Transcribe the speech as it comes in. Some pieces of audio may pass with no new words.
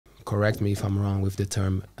correct me if I'm wrong with the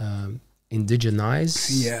term, indigenize.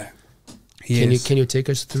 Yeah. Yes. Can you take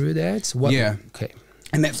us through that? What, yeah. Okay.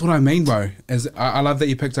 And that's what I mean, bro. Is I love that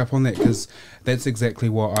you picked up on that, because that's exactly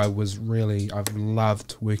what I've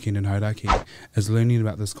loved working in Hauraki, is learning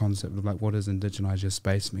about this concept of like, what does indigenize your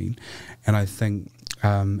space mean? And I think,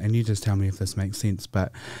 and you just tell me if this makes sense,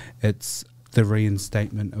 but it's the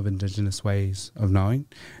reinstatement of Indigenous ways of knowing.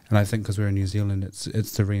 And I think because we're in New Zealand,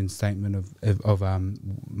 it's the reinstatement of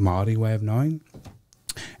Māori way of knowing.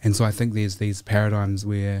 And so I think there's these paradigms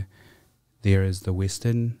where there is the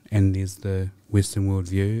Western, and there's the Western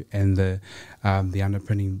worldview, and the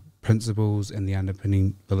underpinning principles and the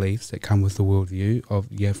underpinning beliefs that come with the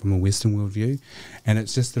worldview from a Western worldview. And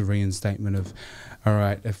it's just the reinstatement of, all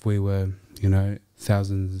right, if we were,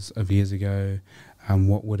 thousands of years ago,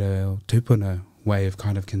 what would our tupuna way of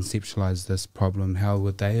kind of conceptualize this problem?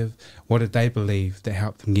 What did they believe that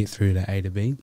helped them get through to A to B?